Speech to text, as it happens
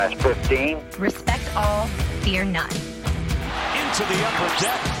That's 15. Respect all, fear none. Into the upper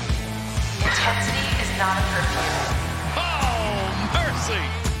deck. Intensity is not a curfew. Oh, mercy.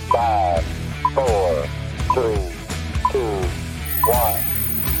 5, 4, 3, 2, 1.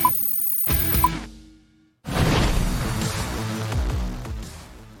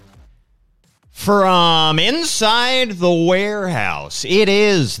 From inside the warehouse, it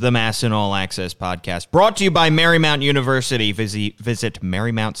is the Masson All Access podcast, brought to you by Marymount University. Visit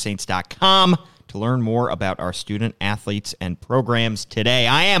MarymountSaints.com to learn more about our student athletes and programs today.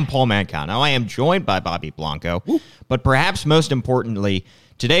 I am Paul Mancano. I am joined by Bobby Blanco. Woo. But perhaps most importantly,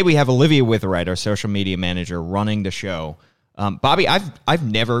 today we have Olivia Witherite, our social media manager, running the show. Bobby, I've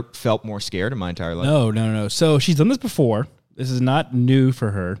never felt more scared in my entire life. No. So she's done this before. This is not new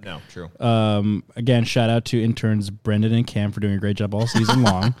for her. No, true. Again, shout out to interns Brendan and Cam for doing a great job all season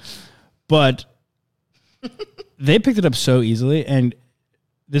long. But they picked it up so easily, and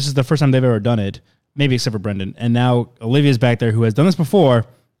this is the first time they've ever done it, maybe except for Brendan. And now Olivia's back there who has done this before,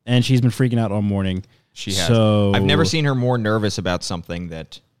 and she's been freaking out all morning. She has. So I've never seen her more nervous about something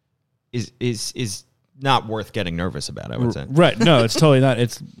that is not worth getting nervous about, I would say. Right. No, it's totally not.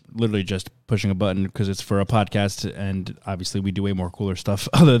 It's literally just pushing a button because it's for a podcast, and obviously we do way more cooler stuff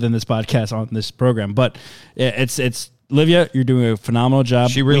other than this podcast on this program. But it's Olivia, you're doing a phenomenal job.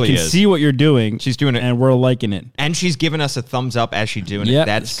 She really is. We can see what you're doing. She's doing it. And we're liking it. And she's giving us a thumbs up as she's doing it. Yeah,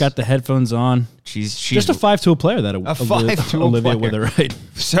 That's she's got the headphones on. She's just a 5-tool player, that a 5-tool Olivia player. Witherite.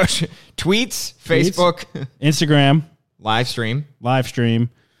 So tweets, Facebook, Instagram, live stream.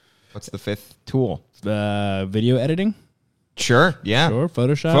 What's the fifth tool? Video editing. Sure. Yeah. Sure.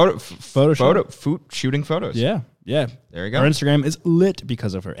 Photoshop. Shooting photos. Yeah. There you go. Our Instagram is lit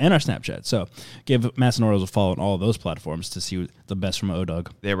because of her, and our Snapchat. So give Masson Orioles a follow on all of those platforms to see the best from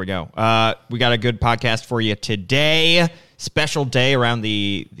O-Dog. There we go. We got a good podcast for you today. Special day around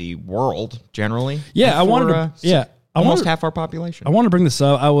the world generally. Yeah, I wanted to. Almost half our population. I want to bring this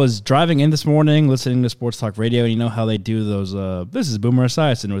up. I was driving in this morning, listening to Sports Talk Radio, and you know how they do those. This is Boomer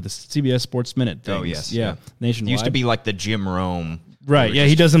Esiason with the CBS Sports Minute things. Oh yes, yeah. Nationwide. It used to be like the Jim Rome. Right. Yeah,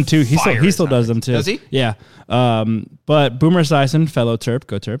 he does them too. He still does them too. Does he? Yeah. But Boomer Esiason, fellow Terp,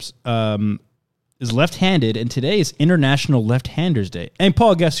 go Terps, is left-handed, and today is International Left-Handers Day. And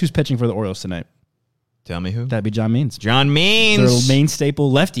Paul, guess who's pitching for the Orioles tonight? Tell me who. That'd be John Means. John Means. Their main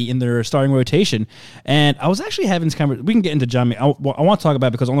staple lefty in their starting rotation. And I was actually having this conversation. We can get into John Means. I want to talk about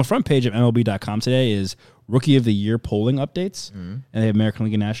it because on the front page of MLB.com today is Rookie of the Year polling updates. And they have American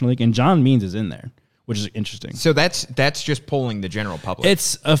League and National League. And John Means is in there, which is interesting. So that's just polling the general public.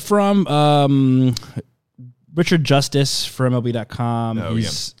 It's from Richard Justice for MLB.com. Oh,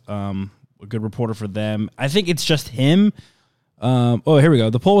 He's a good reporter for them. I think it's just him. Here we go.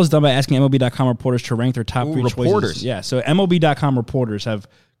 The poll was done by asking MLB.com reporters to rank their top three reporters. choices. Yeah, so MLB.com reporters have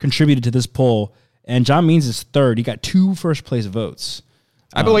contributed to this poll, and John Means is third. He got 2 first-place votes.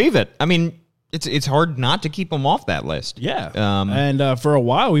 I believe it. I mean, it's hard not to keep him off that list. Yeah, and for a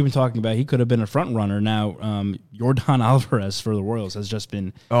while we've been talking about he could have been a front runner. Now, Yordan Alvarez for the Royals has just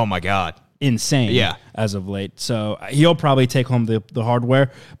been oh my god insane as of late. So he'll probably take home the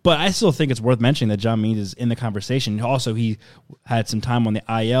hardware. But I still think it's worth mentioning that John Means is in the conversation. Also, he had some time on the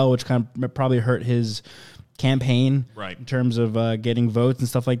IL, which kind of probably hurt his campaign in terms of getting votes and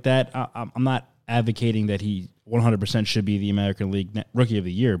stuff like that. I'm not advocating that he 100% should be the American League Rookie of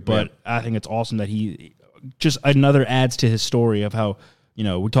the Year, but I think it's awesome that he just another adds to his story of how,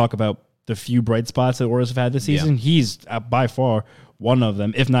 we talk about the few bright spots that Orioles have had this season. He's by far one of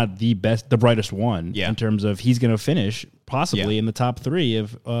them, if not the best, the brightest one in terms of he's going to finish possibly in the top 3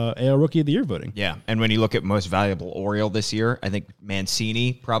 of AL Rookie of the Year voting. Yeah, and when you look at most valuable Oriole this year, I think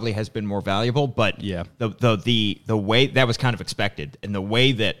Mancini probably has been more valuable, but the way that was kind of expected, and the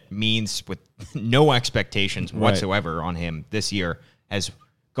way that Means with no expectations whatsoever on him this year has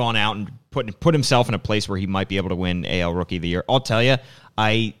gone out and put himself in a place where he might be able to win AL Rookie of the Year. I'll tell you,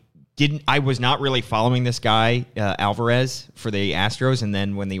 I was not really following this guy, Alvarez, for the Astros. And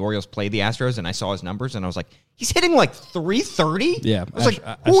then when the Orioles played the Astros and I saw his numbers and I was like, he's hitting like 330? Yeah. I was like,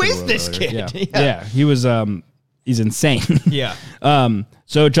 who is this kid? Yeah. He was, he's insane. Yeah.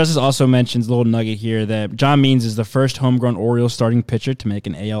 So Justice also mentions a little nugget here that John Means is the first homegrown Orioles starting pitcher to make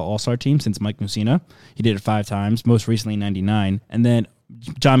an AL All-Star team since Mike Mussina. He did it 5 times, most recently in 99. And then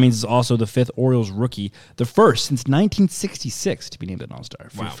John Means is also the 5th Orioles rookie, the first since 1966 to be named an All-Star.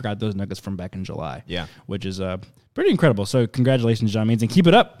 Wow. Forgot those nuggets from back in July. Yeah. Which is pretty incredible. So congratulations, John Means, and keep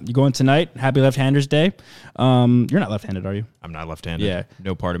it up. You going tonight. Happy Left-Handers Day. You're not left-handed, are you? I'm not left-handed. Yeah.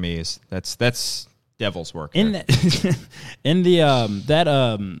 No part of me is. That's devil's work. In the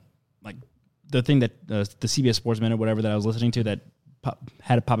like the thing that the CBS Sports Minute, whatever that I was listening to, that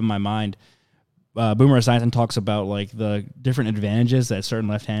had it pop in my mind. Boomer Esiason talks about like the different advantages that certain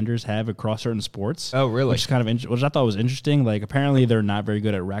left-handers have across certain sports. Oh, really? Which is kind of which I thought was interesting. Like apparently they're not very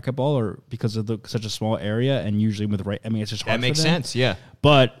good at racquetball, or because of such a small area, and usually with right. I mean, it's just hard. That makes for them. sense. Yeah,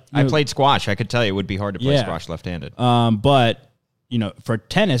 but I played squash. I could tell you it would be hard to play squash left-handed. But for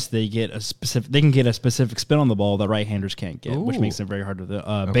tennis, they can get a specific spin on the ball that right-handers can't get, which makes it very hard to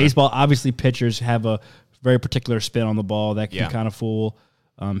do. Baseball, obviously, pitchers have a very particular spin on the ball that can kind of fool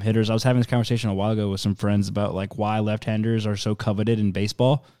hitters. I was having this conversation a while ago with some friends about like why left-handers are so coveted in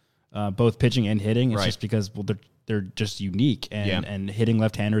baseball, both pitching and hitting. It's just because they're just unique, and hitting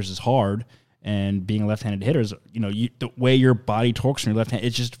left-handers is hard. And being a left-handed hitter is, the way your body torques from your left hand,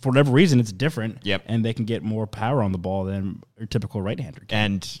 it's just, for whatever reason, it's different. Yep. And they can get more power on the ball than a typical right-hander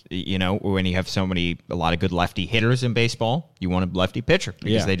can. And, when you have a lot of good lefty hitters in baseball, you want a lefty pitcher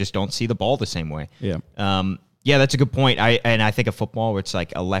because they just don't see the ball the same way. Yeah. Yeah, that's a good point. I think of football where it's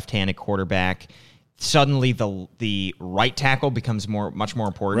like a left-handed quarterback. Suddenly, the right tackle becomes much more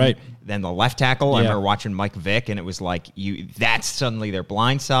important than the left tackle. I remember watching Mike Vick, and it was like that's suddenly their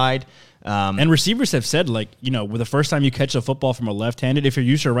blind side. And receivers have said, like, with the first time you catch a football from a left-handed, if you're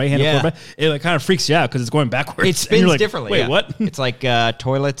used to a right-handed quarterback, it like kind of freaks you out because it's going backwards. It spins like, differently. Wait, what? It's like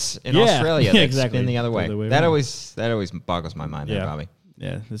toilets in Australia that exactly. spin the other way. That always boggles my mind, there, Bobby.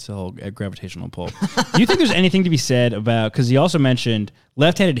 Yeah, this is a whole gravitational pull. Do you think there's anything to be said about, because he also mentioned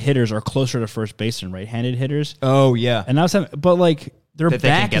left-handed hitters are closer to first base than right-handed hitters? Oh, yeah. And I was having, but like their that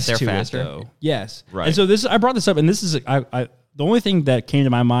back they can is get to there it, faster. though. Yes. Right. And so I brought this up, and this is, the only thing that came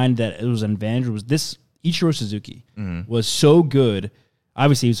to my mind that it was an advantage was this Ichiro Suzuki was so good.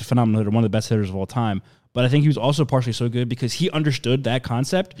 Obviously, he was a phenomenal hitter, one of the best hitters of all time. But I think he was also partially so good because he understood that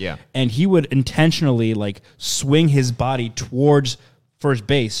concept. Yeah. And he would intentionally like swing his body towards first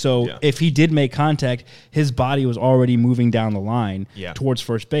base. So if he did make contact, his body was already moving down the line towards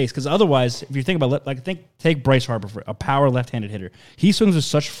first base. Because otherwise, if you think about take Bryce Harper, a power left-handed hitter. He swings with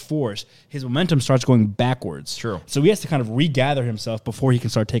such force, his momentum starts going backwards. True. So he has to kind of regather himself before he can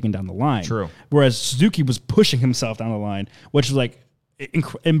start taking down the line. True. Whereas Suzuki was pushing himself down the line, which was like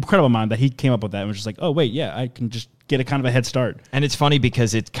incredible mind that he came up with that and was just like, oh wait, I can just get a kind of a head start. And it's funny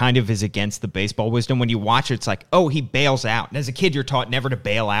because it kind of is against the baseball wisdom. When you watch it, it's like, oh, he bails out. And as a kid, you're taught never to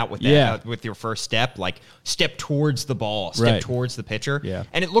bail out with that with your first step. Like step towards the ball, step towards the pitcher. Yeah.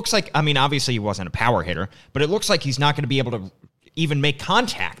 And it looks like, obviously he wasn't a power hitter, but it looks like he's not going to be able to even make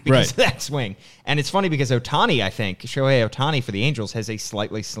contact because of that swing. And it's funny because Shohei Ohtani for the Angels has a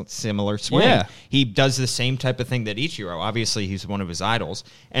slightly similar swing. Yeah. He does the same type of thing that Ichiro. Obviously, he's one of his idols,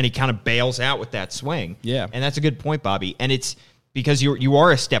 and he kind of bails out with that swing. Yeah. And that's a good point, Bobby. And it's because you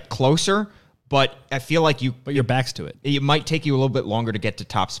are a step closer, but I feel like But your back's to it. It might take you a little bit longer to get to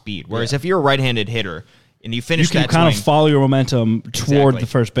top speed. Whereas if you're a right-handed hitter, and you finish you can kind of follow your momentum toward the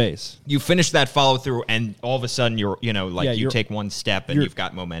first base. You finish that follow through, and all of a sudden you take one step and you've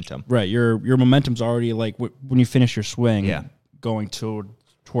got momentum. Right, your momentum's already like when you finish your swing, going toward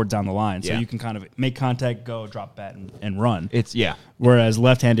down the line. So you can kind of make contact, go, drop bat, and run. Whereas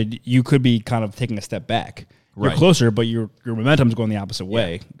left-handed, you could be kind of taking a step back. You're closer, but your momentum's going the opposite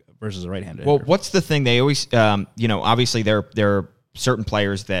way versus a right-handed. Well, what's the thing they always obviously there are certain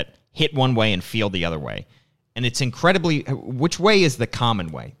players that hit one way and field the other way. And it's incredibly... Which way is the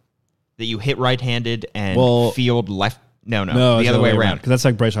common way? That you hit right-handed and field left... No, the other way around. Because that's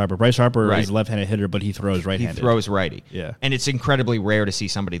like Bryce Harper. Bryce Harper is a left-handed hitter, but he throws right-handed. He throws righty. Yeah. And it's incredibly rare to see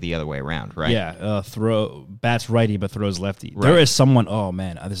somebody the other way around, right? Yeah, bats righty, but throws lefty. Right. There is someone... Oh,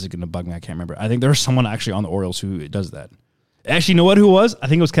 man, this is going to bug me. I can't remember. I think there's someone actually on the Orioles who does that. Actually, you know what? Who it was? I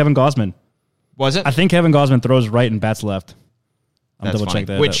think it was Kevin Gausman. Was it? I think Kevin Gausman throws right and bats left. That's double check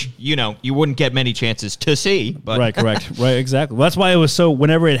that. Which, you wouldn't get many chances to see. But Right, correct. Right, exactly. Well, that's why it was so,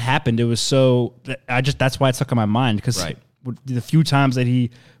 whenever it happened, it was so, that's why it stuck in my mind. Because the few times that he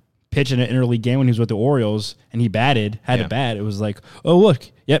pitched in an interleague game when he was with the Orioles and he had to bat, it was like, oh, look,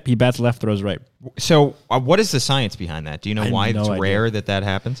 yep, he bats left, throws right. So what is the science behind that? Do you know why it's rare that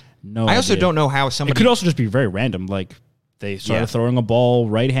happens? No I also don't know how somebody... It could also just be very random. Like, they started throwing a ball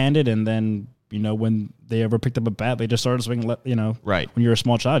right-handed and then... when they ever picked up a bat, they just started swinging left, Right. When you're a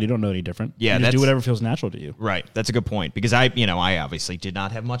small child, you don't know any different. Yeah, you just do whatever feels natural to you. Right. That's a good point because I obviously did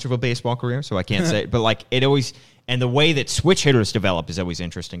not have much of a baseball career, so I can't say it, but like it always, and the way that switch hitters develop is always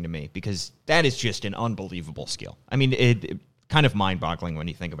interesting to me because that is just an unbelievable skill. I mean, it kind of mind-boggling when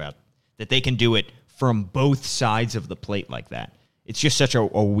you think about that they can do it from both sides of the plate like that. It's just such a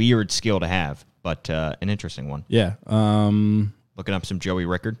weird skill to have, but an interesting one. Yeah. Looking up some Joey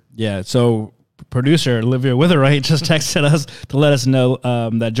Rickard. Yeah, so producer Olivia Witherite just texted us to let us know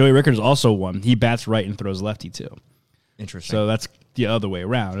that Joey Rickard is also one. He bats right and throws lefty too. Interesting. So that's the other way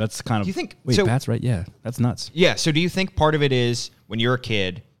around. That's kind of. Do you think- Wait, so- bats right? Yeah, that's nuts. Yeah. So do you think part of it is when you're a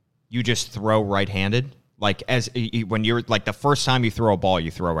kid, you just throw right-handed? Like when you're like the first time you throw a ball,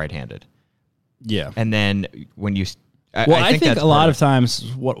 you throw right-handed, Yeah. and then when you, Well, I think that's a lot part of times,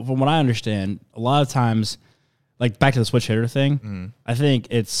 from what I understand, a lot of times, like back to the switch hitter thing, I think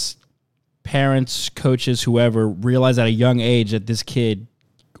it's parents, coaches, whoever realize at a young age that this kid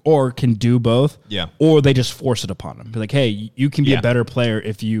or can do both, Yeah. or they just force it upon them. Be like, hey, you can be Yeah. a better player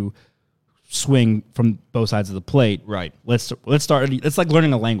if you swing from both sides of the plate. Right. Let's start. It's like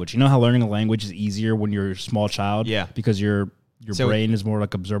learning a language. You know how learning a language is easier when you're a small child. Yeah. Because your So- brain is more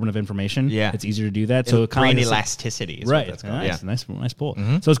like observant of information. Yeah. It's easier to do that. So brain kind of elasticity, is right. What that's called. Nice, Yeah. Mm-hmm. nice pull.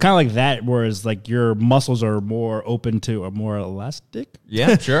 So it's kind of like that, whereas like your muscles are more open to, or more elastic.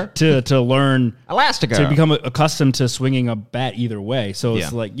 Yeah, sure. To learn Elastigirl. to become accustomed to swinging a bat either way. So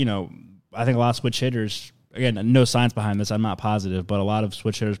it's Yeah. like, I think a lot of switch hitters, again, no science behind this, I'm not positive, but a lot of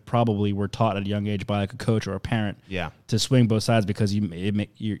switch hitters probably were taught at a young age by like a coach or a parent Yeah. to swing both sides because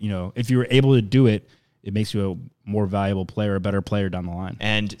if you were able to do it, it makes you a more valuable player, a better player down the line.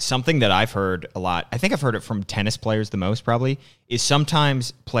 And something that I've heard a lot, I think I've heard it from tennis players the most probably, is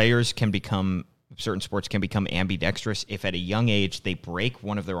sometimes players can become, certain sports can become ambidextrous if at a young age they break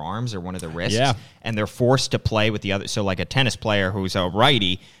one of their arms or one of their wrists, Yeah. and they're forced to play with the other. So like a tennis player who's a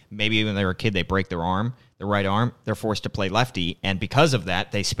righty, maybe when they're a kid they break their arm, their right arm, they're forced to play lefty, and because of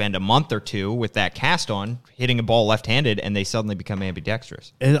that they spend a month or two with that cast on, hitting a ball left-handed, and they suddenly become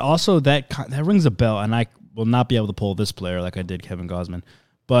ambidextrous. And also that rings a bell, and I will not be able to pull this player like I did Kevin Gausman,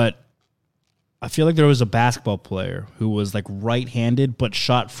 but I feel like there was a basketball player who was like right-handed but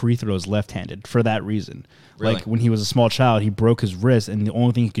shot free throws left-handed for that reason. Really? Like when he was a small child, he broke his wrist, and the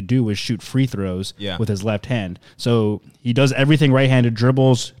only thing he could do was shoot free throws Yeah. with his left hand. So he does everything right-handed,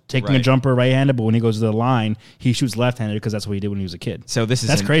 dribbles, taking a Right. jumper right-handed, but when he goes to the line, he shoots left-handed because that's what he did when he was a kid. So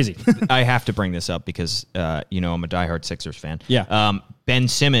that's crazy. I have to bring this up because I'm a diehard Sixers fan. Yeah. Ben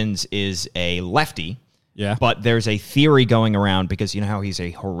Simmons is a lefty. Yeah. But there's a theory going around because you know how he's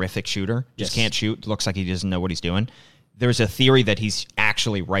a horrific shooter, just Yes. can't shoot, looks like he doesn't know what he's doing. There's a theory that he's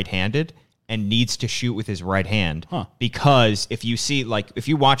actually right-handed and needs to shoot with his right hand because if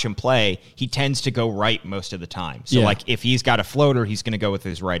you watch him play, he tends to go right most of the time. So Yeah. like if he's got a floater, he's going to go with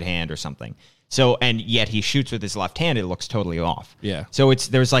his right hand or something. So, and yet he shoots with his left hand, it looks totally off. Yeah. So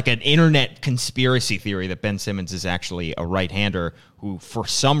there's like an internet conspiracy theory that Ben Simmons is actually a right-hander who, for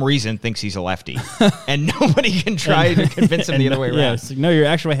some reason, thinks he's a lefty, and nobody can try to convince him the other way around. Yeah, it's like, no, you're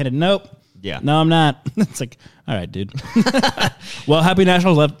actually right-handed. Nope. Yeah. No, I'm not. It's like, all right, dude. Well, happy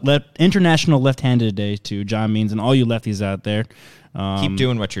International Left-Handed Day to John Means and all you lefties out there. Keep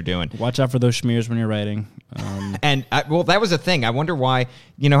doing what you're doing. Watch out for those schmears when you're writing. And that was a thing. I wonder why.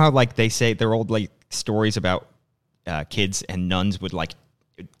 You know how like they say their old like stories about kids and nuns would like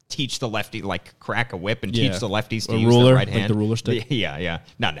teach the lefty, like crack a whip and Yeah. teach the lefties to A use ruler, their right like hand. the ruler stick? Yeah.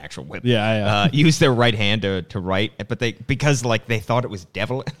 Not an actual whip. Yeah. Use their right hand to write, but because like they thought it was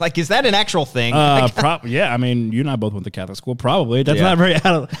devil. Like, is that an actual thing? Yeah, I mean, you and I both went to Catholic school. Probably that's Yeah. not very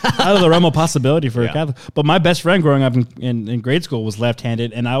out of the realm of possibility for Yeah. a Catholic. But my best friend growing up in grade school was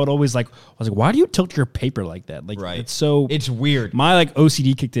left-handed, and I would always I was like, why do you tilt your paper like that? Like, Right. it's so It's weird. My like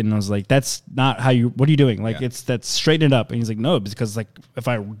OCD kicked in, and I was like, that's not how you. What are you doing? Like, Yeah. that's straighten it up. And he's like, no, because like if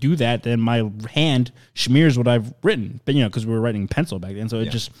I do that, then my hand smears what I've written. But because we were writing pencil back then, so it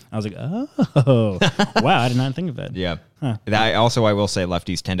just I was like, oh, wow, I did not think of that. Yeah. I will say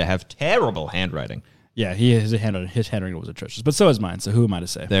lefties tend to have terrible handwriting. Yeah, his handwriting was atrocious, but so is mine. So who am I to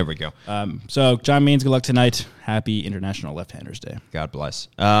say? There we go. So John Means, good luck tonight. Happy International Left-Handers Day. God bless.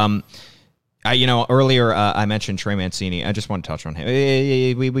 Earlier I mentioned Trey Mancini. I just want to touch on him.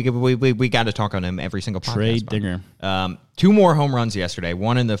 We got to talk on him every single podcast. Trey Dinger. 2 more home runs yesterday.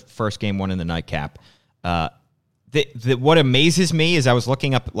 One in the first game, one in the nightcap. What amazes me is I was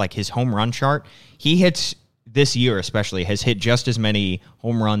looking up like his home run chart. He hits this year especially has hit just as many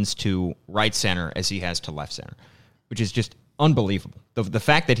home runs to right center as he has to left center, which is just unbelievable. The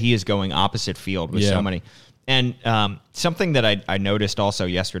fact that he is going opposite field with so many. And something that I noticed also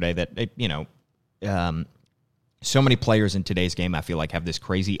yesterday that, so many players in today's game, I feel like, have this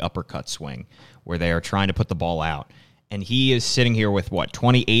crazy uppercut swing where they are trying to put the ball out. And he is sitting here with,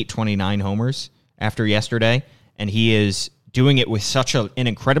 28, 29 homers after yesterday. And he is doing it with such an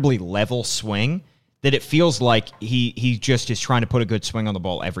incredibly level swing that it feels like he just is trying to put a good swing on the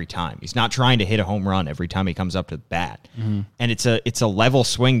ball every time. He's not trying to hit a home run every time he comes up to the bat. Mm-hmm. And it's a level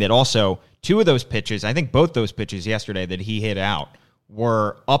swing that also, 2 of those pitches, I think both those pitches yesterday that he hit out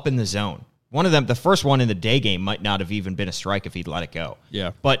were up in the zone. One of them, the first one in the day game, might not have even been a strike if he'd let it go.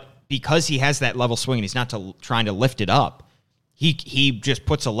 Yeah. But because he has that level swing and he's not trying to lift it up, he just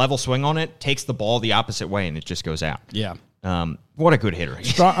puts a level swing on it, takes the ball the opposite way, and it just goes out. Yeah. What a good hitter.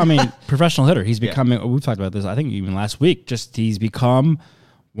 Professional hitter. He's becoming. We've talked about this, I think, even last week. Just he's become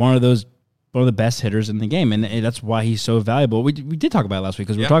one of the best hitters in the game, and that's why he's so valuable. We did talk about it last week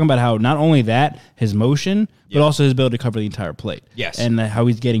because we were talking about how not only that, his motion, but also his ability to cover the entire plate. Yes, and how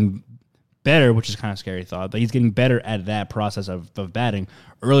he's getting better, which is kind of a scary thought, but he's getting better at that process of batting.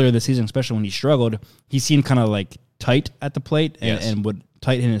 Earlier this season, especially when he struggled, he seemed kind of like tight at the plate and would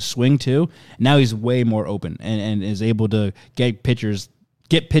tighten his swing too. Now he's way more open and is able to get pitches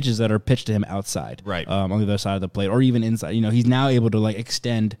that are pitched to him outside, right, on the other side of the plate, or even inside. He's now able to like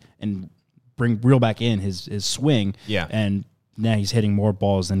extend and reel back in his swing. Yeah, and now he's hitting more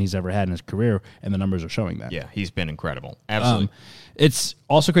balls than he's ever had in his career, and the numbers are showing that. Yeah, he's been incredible. Absolutely. It's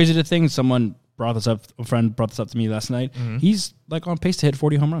also crazy to think someone brought this up. A friend brought this up to me last night. Mm-hmm. He's like on pace to hit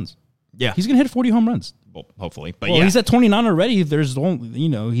 40 home runs. Yeah, he's gonna hit 40 home runs. Well, hopefully, but he's at 29 already. There's only,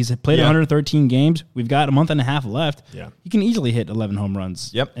 he's played 113 games. We've got a month and a half left. Yeah, he can easily hit 11 home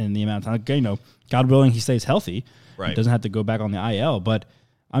runs. Yep, in the amount of time. God willing, he stays healthy. Right, he doesn't have to go back on the IL. But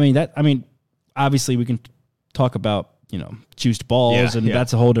obviously we can talk about juiced balls, and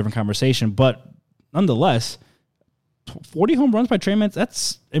that's a whole different conversation. But nonetheless, 40 home runs by Trey Mancini,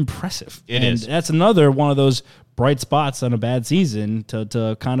 that's impressive. It is. That's another one of those bright spots on a bad season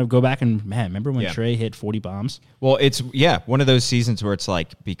to kind of go back and, remember when Trey hit 40 bombs? Well, it's, one of those seasons where it's like,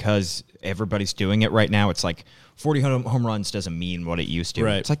 because everybody's doing it right now, it's like 40 home runs doesn't mean what it used to.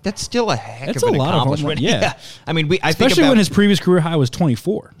 Right. It's like, that's still a heck that's of an a lot accomplishment. Of home runs. Yeah. I mean, especially when his previous career high was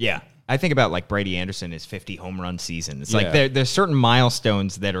 24. Yeah. I think about like Brady Anderson, his 50 home run season. It's like there's certain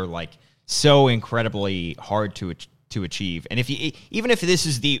milestones that are like so incredibly hard to achieve. And even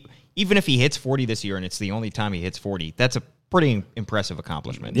if he hits 40 this year and it's the only time he hits 40, that's a pretty impressive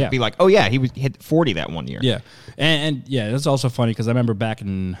accomplishment. Yeah. It'd be like, he hit 40 that one year. Yeah. And that's also funny because I remember back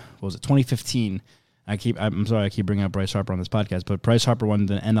in, 2015, I'm sorry I keep bringing up Bryce Harper on this podcast, but Bryce Harper won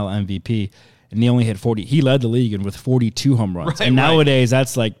the NL MVP and he only hit 40. He led the league with 42 home runs. Right, and nowadays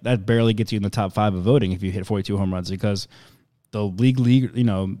that barely gets you in the top 5 of voting if you hit 42 home runs, because the league,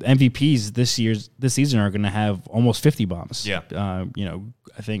 MVPs this season are going to have almost 50 bombs. Yeah.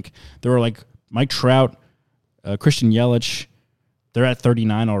 I think there were like Mike Trout, Christian Yelich, they're at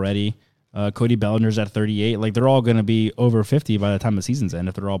 39 already. Cody Bellinger's at 38. Like, they're all going to be over 50 by the time the season's end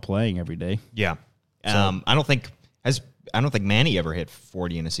if they're all playing every day. Yeah. So, I don't think Manny ever hit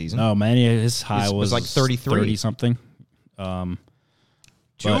 40 in a season. No, Manny, his high was like 33. 30 something.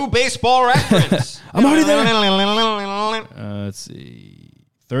 Two baseball reference. I'm already there. Let's see.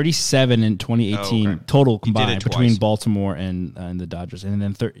 37 in 2018 total combined between Baltimore and the Dodgers. And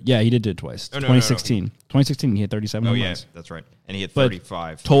then, he did it twice. 2016. 2016, he had 37 home runs. That's right. And he had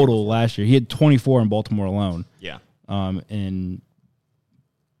 35. Total last year. He had 24 in Baltimore alone. Yeah. In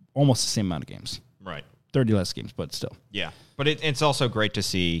almost the same amount of games. Right. 30 less games, but still. Yeah. But it's also great to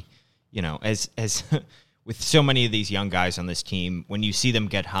see, as with so many of these young guys on this team, when you see them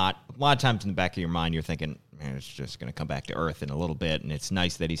get hot, a lot of times in the back of your mind, you're thinking, man, it's just going to come back to earth in a little bit. And it's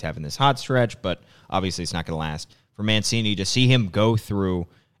nice that he's having this hot stretch, but obviously it's not going to last. For Mancini, to see him go through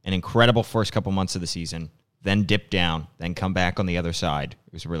an incredible first couple months of the season, then dip down, then come back on the other side,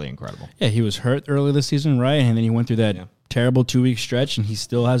 it was really incredible. Yeah, he was hurt early this season, right? And then he went through that terrible 2-week stretch, and he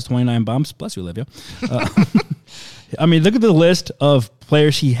still has 29 bumps. Bless you, Olivia. Look at the list of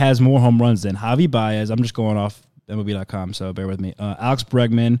players he has more home runs than. Javi Baez, I'm just going off MLB.com, so bear with me. Alex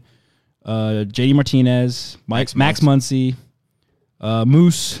Bregman, JD Martinez, Max Muncy,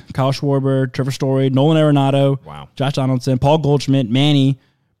 Moose, Kyle Schwarber, Trevor Story, Nolan Arenado, Josh Donaldson, Paul Goldschmidt, Manny,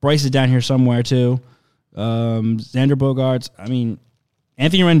 Bryce is down here somewhere too, Xander Bogaerts.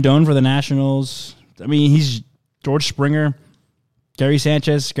 Anthony Rendon for the Nationals. He's George Springer, Gary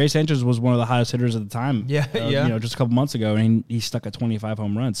Sanchez. Gary Sanchez was one of the hottest hitters at the time. Just a couple months ago, and he stuck at 25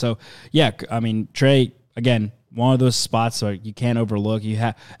 home runs. So, Trey, again, one of those spots where you can't overlook. You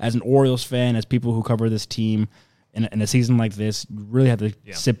have, as an Orioles fan, as people who cover this team in a season like this, you really have to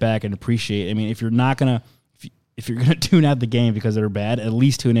sit back and appreciate. If you're not gonna, if you're gonna tune out the game because they're bad, at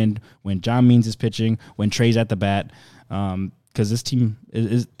least tune in when John Means is pitching, when Trey's at the bat. Because this team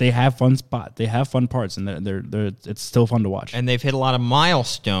they have fun spot, they have fun parts, and they're it's still fun to watch. And they've hit a lot of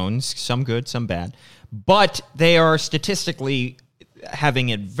milestones, some good, some bad, but they are statistically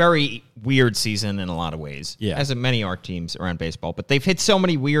having a very weird season in a lot of ways. Yeah, as many are teams around baseball, but they've hit so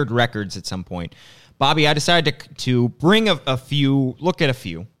many weird records at some point. Bobby, I decided to bring look at a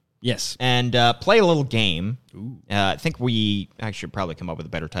few. Yes, and play a little game. I think I should probably come up with a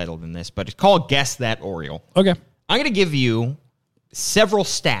better title than this, but it's called Guess That Oriole. Okay. I'm going to give you several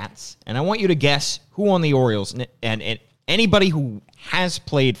stats, and I want you to guess who on the Orioles, and anybody who has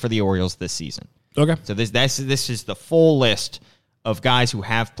played for the Orioles this season. Okay. So this is the full list of guys who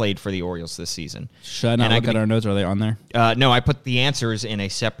have played for the Orioles this season. Should I not look at our notes? Are they on there? No, I put the answers in a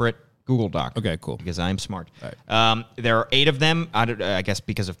separate Google Doc. Okay, cool. Because I'm smart. All right. There are 8 of them. I guess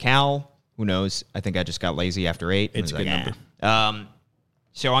because of Cal. Who knows? I think I just got lazy after 8. It's a good number.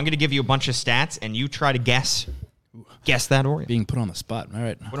 So I'm going to give you a bunch of stats, and you try to guess that Oriole. Being put on the spot. All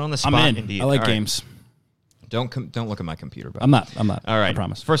right. Put on the spot, I'm in. indeed. I like All right. games. Don't look at my computer. Bob. I'm not. All right. I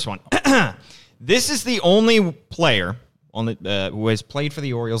promise. First one. This is the only player who has played for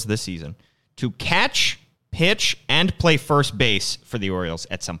the Orioles this season to catch, pitch, and play first base for the Orioles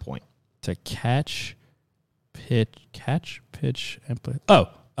at some point. To catch, pitch, and play. Oh,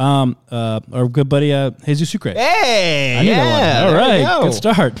 our good buddy Jesus Sucre. Hey, I knew that one. All there you right, go. good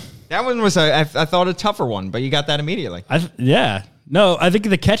start. That one was I thought a tougher one, but you got that immediately. Yeah. No, I think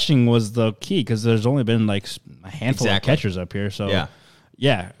the catching was the key because there's only been like a handful of catchers up here. So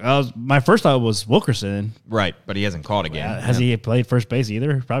yeah. My first thought was Wilkerson. Right, but he hasn't caught again. Has he played first base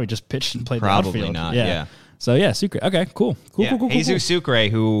either? Probably just pitched and played Probably the outfield. not, yeah. So yeah, Sucre. Okay, cool. Jesus Sucre,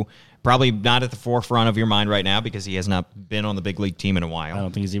 who probably not at the forefront of your mind right now because he has not been on the big league team in a while. I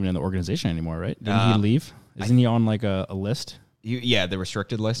don't think he's even in the organization anymore, right? Didn't he leave? Isn't he on like a list? The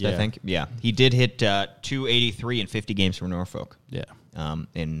restricted list, I Yeah. think. Yeah, he did hit 283 in 50 games for Norfolk. Yeah.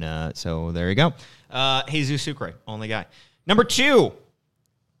 So there you go. Jesus Sucre, only guy. Number 2,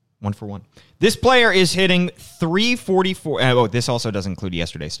 1 for 1. This player is hitting 344. This also does include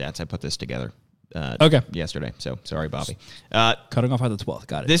yesterday's stats. I put this together. Yesterday. So sorry, Bobby. Cutting off at the 12th.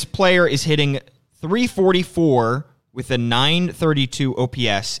 Got it. This player is hitting 344 with a 932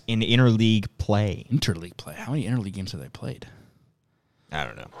 OPS in interleague play. Interleague play. How many interleague games have they played? I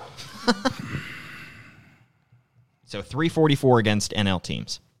don't know. So 344 against NL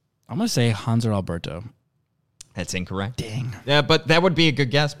teams. I'm going to say Hanser Alberto. That's incorrect. Dang. Yeah, but that would be a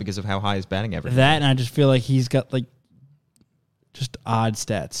good guess because of how high his batting average is. That, and I just feel like he's got like just odd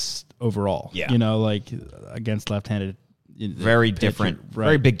stats overall. Yeah. You know, like against left-handed. Very pitcher, different. right.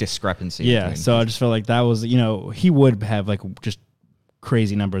 Very big discrepancy. Yeah. between- So I just felt like that was, he would have like just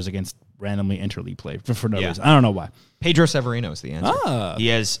crazy numbers against randomly interleague play for no reason. I don't know why. Pedro Severino is the answer. Ah. He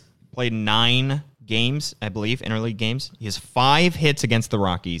has played 9 games, I believe, interleague games. He has 5 hits against the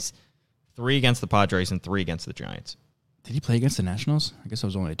Rockies, 3 against the Padres, and 3 against the Giants. Did he play against the Nationals? I guess it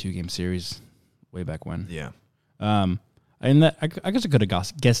was only a 2-game series way back when. Yeah. And that, I guess I could have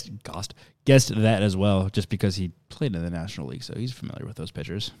guessed that as well, just because he played in the National League, so he's familiar with those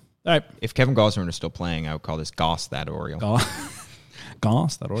pitchers. All right. If Kevin Gosselin is still playing, I would call this Goss that Oriole.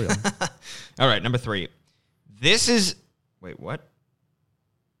 Goss, that Oriole. All right, number 3. This is... Wait, what?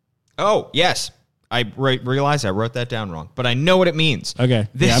 Oh, yes. I realized I wrote that down wrong, but I know what it means. Okay.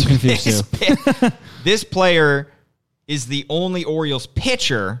 I'm confused too. This player is the only Orioles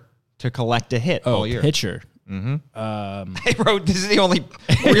pitcher to collect a hit all year. Pitcher. I wrote, this is the only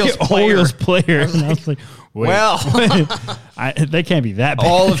Orioles player. Orioles player. And I was like, wait, Well, they can't be that bad.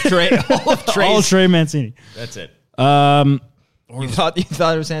 all of Trey Mancini. That's it. All You thought it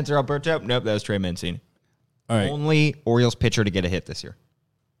was Hanser Alberto? Nope, that was Trey Mancini. right. Only Orioles pitcher to get a hit this year.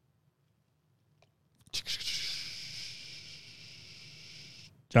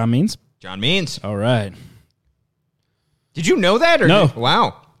 John Means. John Means. All right. Did you know that? Or No.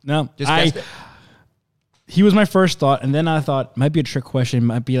 Wow. No, Just guessed it. He was my first thought, and then I thought might be a trick question,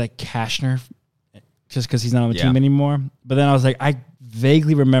 might be like Cashner, just because he's not on the team anymore. But then I was like, I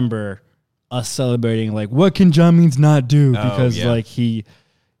vaguely remember us celebrating like, what can John Means not do? Because like he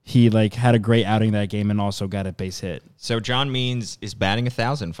like had a great outing that game and also got a base hit. So John Means is batting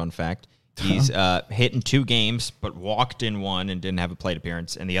 1,000. Fun fact: he's hit in 2 games, but walked in 1 and didn't have a plate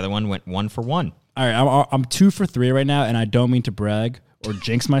appearance, and the other one went 1 for 1. All right, I'm 2 for 3 right now, and I don't mean to brag or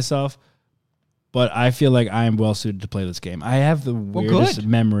jinx myself, but I feel like I am well suited to play this game. I have the weirdest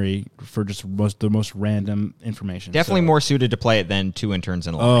memory for just the most random information. Definitely more suited to play it than 2 interns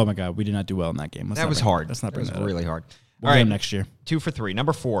in a line. Oh my god, we did not do well in that game. That was hard. Let's not bring that that was up. really hard. We'll All get right, him next year. 2 for 3.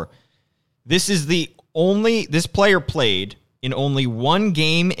 Number 4. This is this player played in only 1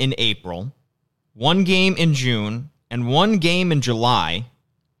 game in April, 1 game in June, and 1 game in July,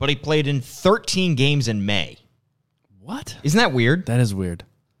 but he played in 13 games in May. What? Isn't that weird? That is weird.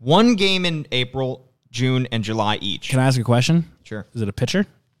 1 game in April, June, and July each. Can I ask a question? Sure. Is it a pitcher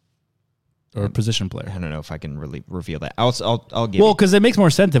or a position player? I don't know if I can really reveal that. I'll give Well, you. because it makes more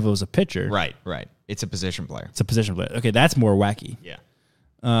sense if it was a pitcher. Right. It's a position player. It's a position player. Okay, that's more wacky. Yeah.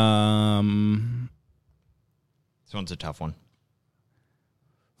 Um, This one's a tough one.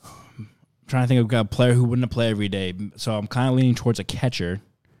 I'm trying to think of a player who wouldn't play every day. So I'm kind of leaning towards a catcher.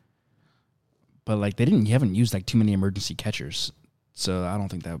 but like you haven't used like too many emergency catchers, so I don't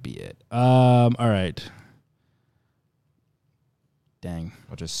think that would be it. All right. Dang.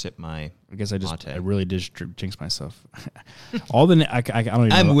 I'll just sip my. I guess latte. I really did jinx myself. All the I don't even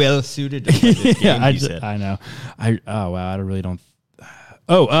know. I'm well suited to play this game, I know. Oh wow, I really don't.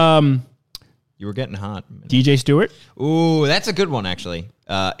 Oh, you were getting hot. DJ Stewart. Ooh, that's a good one, actually.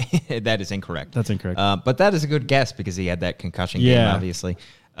 That is incorrect. That's incorrect. But that is a good guess because he had that concussion game, Yeah. obviously.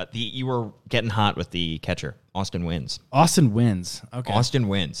 You were getting hot with the catcher. Austin wins. Austin wins. Okay. Austin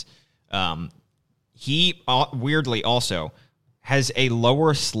wins. He weirdly also has a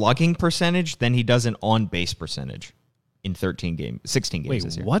lower slugging percentage than he does an on-base percentage in 16 games Wait,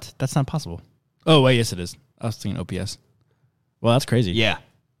 this year. what? That's not possible. Oh, wait, yes, it is. I was thinking OPS. Well, that's crazy. Yeah.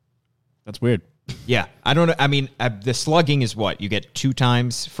 That's weird. Yeah. I don't know. I mean, the slugging is what? You get 2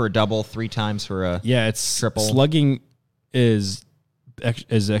 times for a double, 3 times for a Yeah, it's triple. slugging is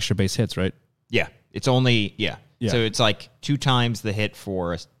extra base hits, right? Yeah. It's only, yeah. Yeah. So it's like 2 times the hit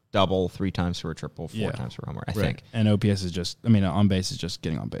for a double, 3 times for a triple, 4 times for a homer, I think. And OPS is just, on base is just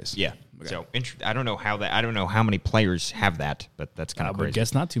getting on base. Yeah. Okay. So I don't know how many players have that, but that's kind of crazy. I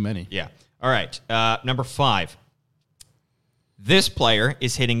guess not too many. Yeah. All right. Number 5. This player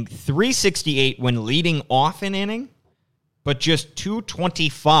is hitting 368 when leading off an inning, but just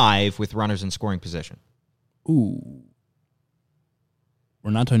 225 with runners in scoring position. Ooh.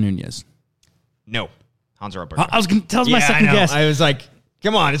 Renato Nunez. No. Hanser Alberto. I was going to tell my second guess. I was like,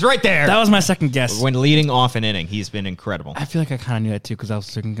 come on, it's right there. That was my second guess. When leading off an inning, he's been incredible. I feel like I kind of knew that too because I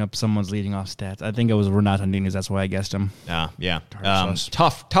was looking up someone's leading off stats. I think it was Renato Nunez. That's why I guessed him. Yeah.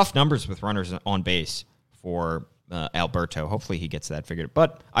 Tough numbers with runners on base for Alberto. Hopefully he gets that figured.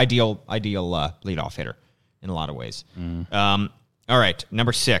 But ideal leadoff hitter in a lot of ways. All right,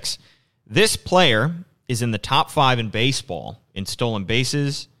 number 6. This player is in the top 5 in baseball in stolen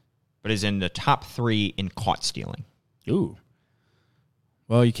bases, but is in the top 3 in caught stealing. Ooh.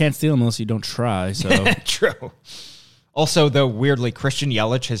 Well, you can't steal unless you don't try. So True. Also, though, weirdly, Christian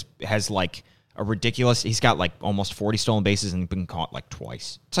Yelich has like a ridiculous. He's got like almost 40 stolen bases and been caught like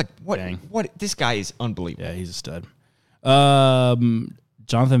twice. It's like what? Dang. What? This guy is unbelievable. yeah, he's a stud.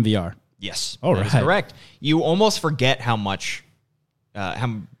 Jonathan VR. Yes. All that is right. correct. You almost forget how much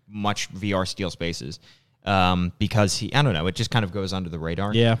VR steals bases because I don't know, it just kind of goes under the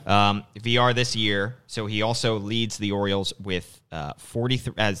radar. Yeah. VR this year, so he also leads the Orioles with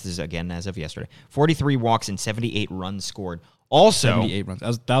 43, as of yesterday, 43 walks and 78 runs scored. Also, 78 runs.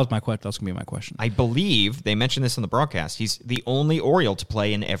 That was my question. That was going to be my question. I believe they mentioned this on the broadcast. He's the only Oriole to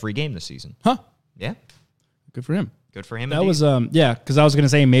play in every game this season. Huh? Yeah. Good for him. Good for him. That indeed. was because I was going to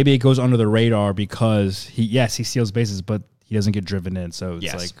say maybe it goes under the radar because he steals bases, but he doesn't get driven in. So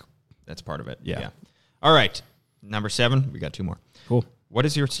it's like that's part of it. Yeah. All right. Number 7. We got 2 more. cool. What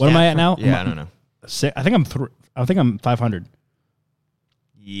is your What am I at now? Yeah, I don't know. I think I'm 500.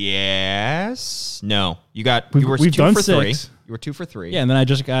 Yes. No. You were We've 2 done for 3. 6. You were 2 for 3. Yeah, and then I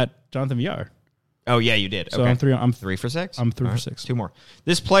just got Jonathan VR. Oh, yeah, you did. So okay. I'm 3 for 6. I'm 3 All for right. 6. 2 more.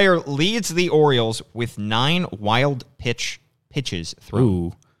 This player leads the Orioles with 9 wild pitches thrown.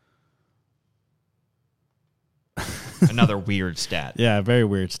 Ooh. Another weird stat. Yeah, very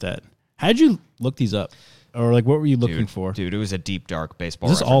weird stat. How'd you look these up? Or like what were you looking for? Dude, it was a deep, dark baseball.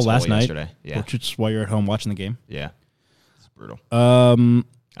 Was this all reference last hole night? Yesterday. Yeah. Or just while you're at home watching the game? Yeah. It's brutal.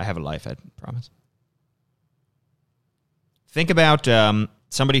 I have a life, I promise. Think about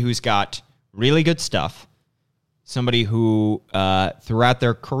somebody who's got really good stuff. Somebody who, throughout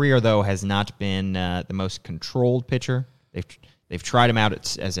their career, though, has not been the most controlled pitcher. They've tried him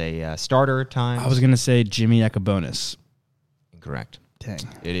out as a starter at times. I was going to say Jimmy Yacobonis. Incorrect. Dang.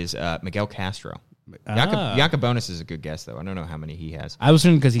 It is Miguel Castro. Ah. Yacobonis is a good guess, though. I don't know how many he has. I was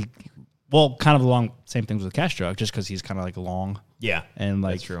thinking because kind of along same things with Castro, just because he's kind of like long. Yeah. And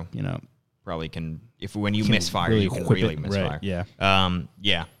like, that's true. Probably can, when you misfire, really you can whip really it, misfire. right, yeah.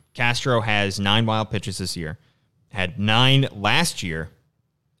 Yeah. Castro has 9 wild pitches this year. Had 9 last year,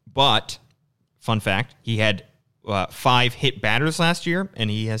 but fun fact, he had 5 hit batters last year, and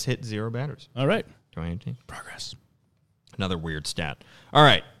he has hit 0 batters. All right. 2018. Progress. Another weird stat. All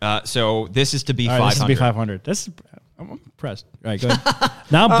right, so this is to be All right, 500. this is to be 500. I'm impressed. All right, go ahead.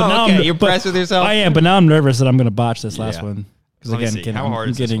 Now, okay, you're impressed with yourself? I am, but now I'm nervous that I'm going to botch this last Yeah. one. Because Let me again, see. How hard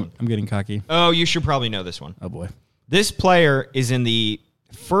is this one? I'm getting cocky. Oh, you should probably know this one. Oh boy. This player is in the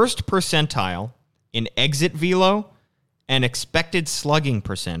first percentile in exit velo and expected slugging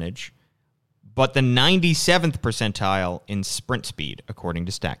percentage, but the 97th percentile in sprint speed, according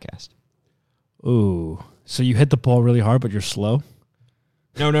to StatCast. Ooh. So you hit the ball really hard, but you're slow?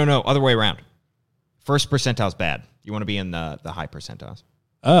 No. Other way around. First percentile is bad. You want to be in the high percentiles.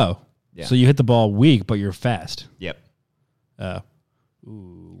 Oh. Yeah. So you hit the ball weak, but you're fast. Yep.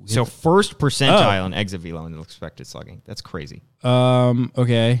 Ooh. So first percentile in exit velo and expected slugging. That's crazy.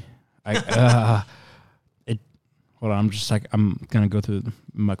 Okay. Hold on. I'm just like I'm gonna go through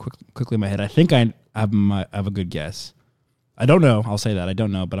quickly in my head. I think I have a good guess. I don't know. I'll say that I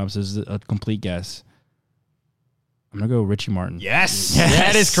don't know, but this is a complete guess. I'm gonna go Richie Martin. Yes.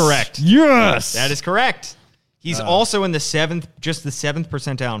 That is correct. Yes, That is correct. He's also in the seventh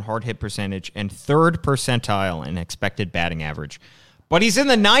percentile in hard hit percentage and 3rd percentile in expected batting average. But he's in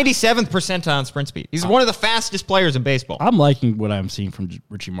the 97th percentile in sprint speed. He's one of the fastest players in baseball. I'm liking what I'm seeing from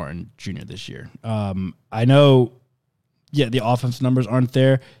Richie Martin Jr. this year. I know, the offense numbers aren't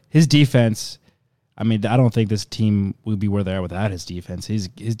there. His defense, I mean, I don't think this team would be where they are without his defense. His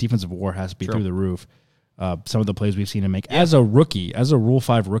defensive WAR has to be through the roof. Some of the plays we've seen him make as a rookie, as a Rule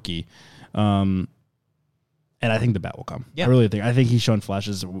 5 rookie. And I think the bat will come. Yeah. I really think. I think he's shown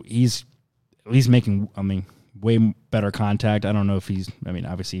flashes. He's at least making, way better contact. I don't know if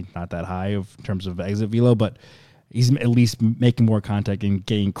obviously not that high in terms of exit velo, but he's at least making more contact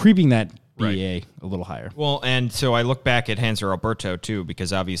and creeping that BA a little higher. Well, and so I look back at Hanser Alberto too,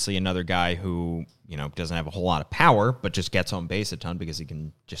 because obviously another guy who, doesn't have a whole lot of power, but just gets on base a ton because he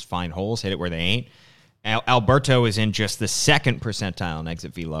can just find holes, hit it where they ain't. Alberto is in just the 2nd percentile in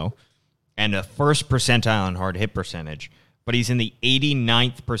exit velo and the 1st percentile in hard hit percentage. But he's in the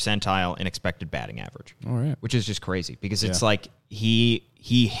 89th percentile in expected batting average. All right. Which is just crazy because it's like he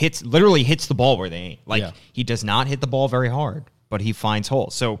literally hits the ball where they ain't. Like he does not hit the ball very hard, but he finds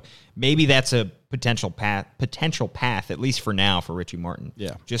holes. So maybe that's a potential path, at least for now, for Richie Martin.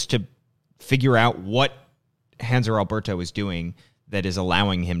 Yeah. Just to figure out what Hanser Alberto is doing that is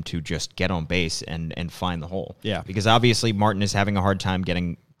allowing him to just get on base and find the hole. Yeah. Because obviously Martin is having a hard time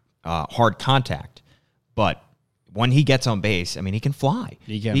getting hard contact, but when he gets on base, he can fly.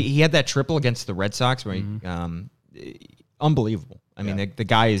 He can. He had that triple against the Red Sox where unbelievable. The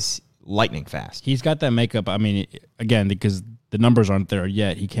guy is lightning fast. He's got that makeup. Again, because the numbers aren't there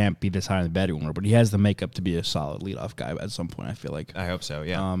yet, he can't be this high in the batting order, but he has the makeup to be a solid leadoff guy at some point, I feel like. I hope so,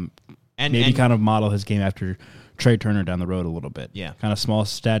 yeah. And maybe kind of model his game after Trey Turner down the road a little bit. Yeah. Kind of small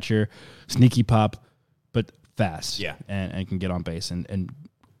stature, sneaky pop, but fast. Yeah. And can get on base and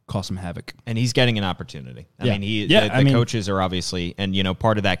cause some havoc. And he's getting an opportunity. Yeah. The coaches are obviously, and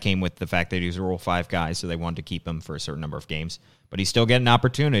part of that came with the fact that he was a Rule 5 guy, so they wanted to keep him for a certain number of games. But he's still getting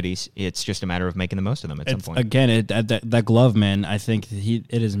opportunities. It's just a matter of making the most of them at some point. Again, that glove, man, I think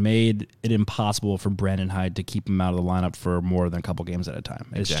it has made it impossible for Brandon Hyde to keep him out of the lineup for more than a couple games at a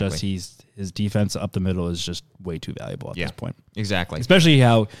time. It's just his defense up the middle is just way too valuable at this point. Exactly. Especially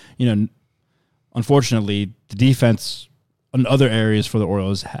how, unfortunately, the defense in other areas for the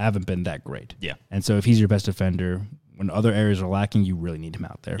Orioles haven't been that great. Yeah. And so if he's your best defender, when other areas are lacking, you really need him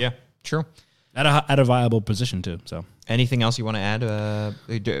out there. Yeah, true. At a viable position, too. So anything else you want to add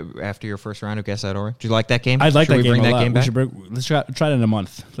after your first round of Guess That Ori? Did you like that game? I'd like Should that we game bring a that lot. game back? Let's try it in a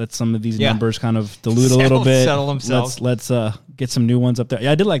month. Let some of these numbers kind of dilute a little bit. Settle themselves. Let's get some new ones up there.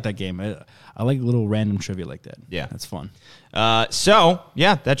 Yeah, I did like that game. I like little random trivia like that. Yeah. That's fun. That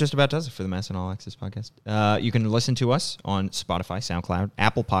just about does it for the Mass and All Access podcast. You can listen to us on Spotify, SoundCloud,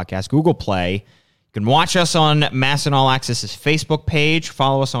 Apple Podcasts, Google Play. You can watch us on Mass and All Access's Facebook page.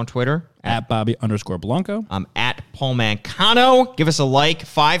 Follow us on Twitter. At Bobby_Blanco. I'm at Paul Mancano. Give us a like,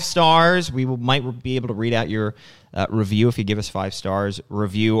 5 stars. We might be able to read out your review if you give us 5 stars.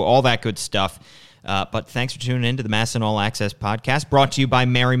 Review, all that good stuff. But thanks for tuning in to the Mass and All Access podcast, brought to you by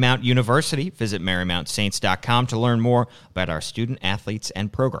Marymount University. Visit MarymountSaints.com to learn more about our student athletes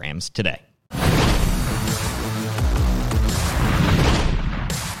and programs today.